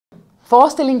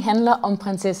Forestillingen handler om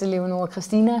prinsesse Leonora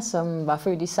Christina, som var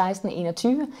født i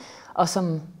 1621, og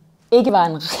som ikke var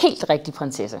en helt rigtig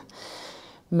prinsesse.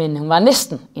 Men hun var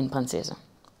næsten en prinsesse.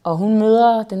 Og hun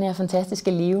møder den her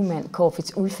fantastiske levemand,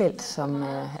 Corfitz Ulfeldt, som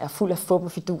er fuld af fup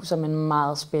og fiduser, men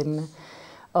meget spændende.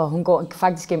 Og hun går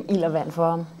faktisk gennem ild og vand for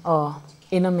ham, og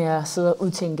ender med at sidde og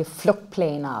udtænke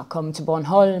flugtplaner og komme til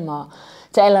Bornholm, og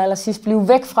til allersidst blive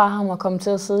væk fra ham og komme til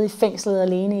at sidde i fængslet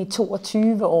alene i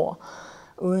 22 år,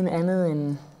 uden andet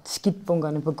end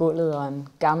skidtbunkerne på gulvet og en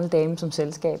gammel dame som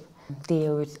selskab. Det er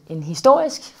jo en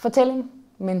historisk fortælling,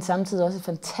 men samtidig også et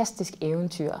fantastisk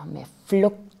eventyr med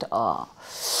flugt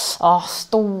og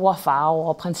store farver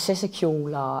og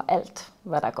prinsessekjoler og alt,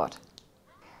 hvad der er godt.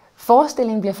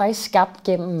 Forestillingen bliver faktisk skabt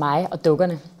gennem mig og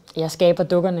dukkerne. Jeg skaber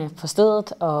dukkerne på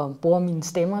stedet og bruger mine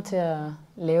stemmer til at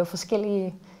lave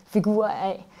forskellige figurer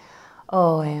af.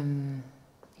 Og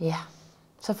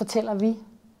så fortæller vi,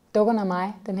 dukkerne og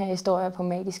mig, den her historie på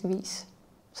magisk vis,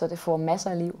 så det får masser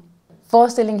af liv.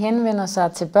 Forestillingen henvender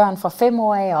sig til børn fra 5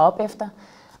 år af og op efter,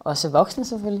 også voksne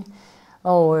selvfølgelig.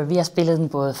 Og vi har spillet den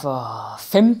både for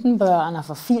 15 børn og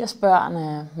for 80 børn,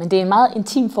 men det er en meget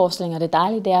intim forestilling, og det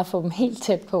dejlige det er at få dem helt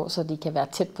tæt på, så de kan være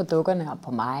tæt på dukkerne og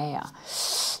på mig, og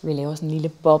vi laver sådan en lille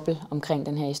boble omkring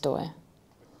den her historie.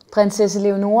 Prinsesse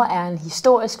Leonora er en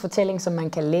historisk fortælling, som man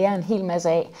kan lære en hel masse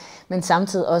af, men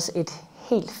samtidig også et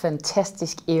helt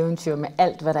fantastisk eventyr med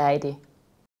alt, hvad der er i det.